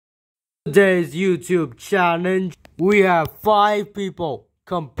Today's YouTube challenge, we have 5 people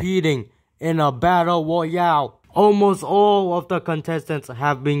competing in a battle royale. Almost all of the contestants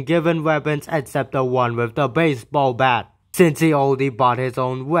have been given weapons except the one with the baseball bat, since he already bought his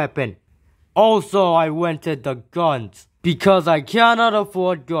own weapon. Also, I rented the guns, because I cannot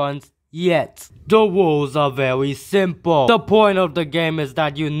afford guns yet. The rules are very simple. The point of the game is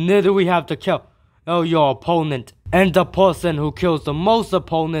that you literally have to kill your opponent, and the person who kills the most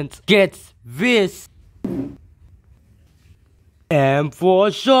opponents gets this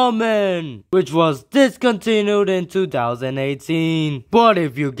M4 Shaman, which was discontinued in 2018. But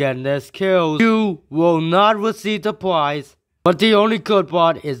if you get less kills, you will not receive the prize. But the only good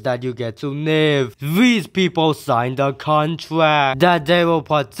part is that you get to live. These people signed a contract that they will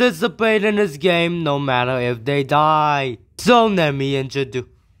participate in this game no matter if they die. So let me introduce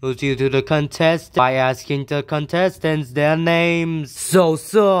you to the contestants by asking the contestants their names. So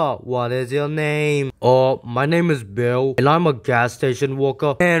sir, what is your name? My name is Bill, and I'm a gas station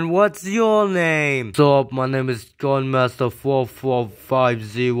worker. And what's your name? So my name is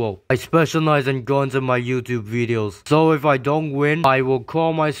Gunmaster4450. I specialize in guns in my YouTube videos. So if I don't win, I will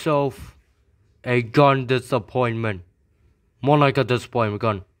call myself a gun disappointment. More like a disappointment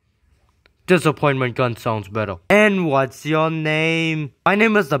gun. Disappointment gun sounds better. And what's your name? My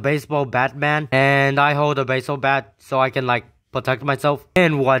name is the baseball Batman, and I hold a baseball bat so I can protect myself.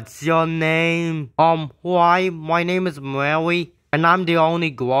 And what's your name? Why? My name is Mary, and I'm the only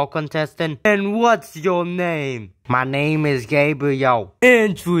girl contestant. And what's your name? My name is Gabriel.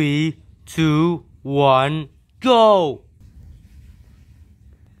 In 3, 2, 1, go!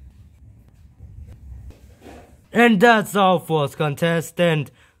 And that's our first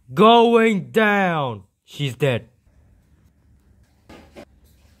contestant. Going down. She's dead.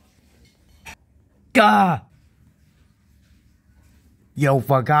 Gah! You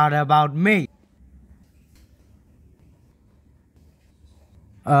forgot about me.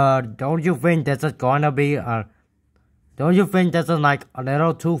 Don't you think this is gonna be don't you think this is a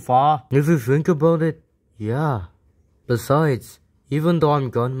little too far? If you think about it, yeah. Besides, even though I'm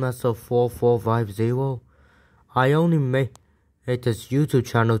Gunmaster 4450, I only made this YouTube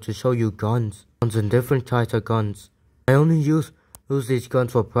channel to show you guns and different types of guns. I only use these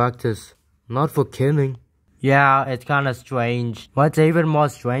guns for practice, not for killing. Yeah, it's kinda strange. What's even more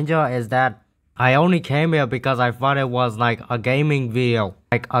stranger is that I only came here because I thought it was a gaming video.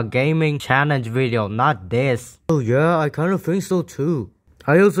 A gaming challenge video, not this. Oh yeah, I kinda think so too.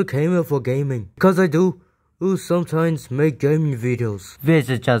 I also came here for gaming, because I do sometimes make gaming videos. This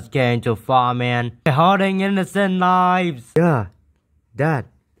is just getting too far, man. They're hurting innocent lives. Yeah, that.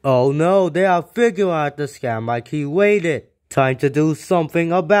 Oh no, they are figuring out the scam I created. Time to do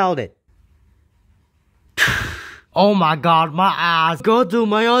something about it. Oh my god, my eyes. God, dude,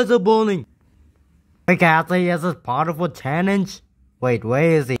 my eyes are burning. Hey, Kathy, is this part of a challenge? Wait,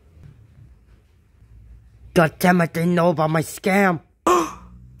 where is he? God damn it, they know about my scam.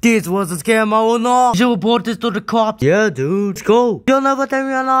 This was a scam all along. You should report this to the cops. Yeah, dude, let's go. You'll never take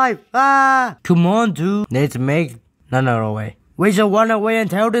me alive. Ah! Come on, dude. Let's make... No, wait. We should run away and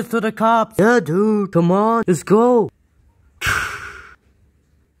tell this to the cops. Yeah, dude, come on, let's go.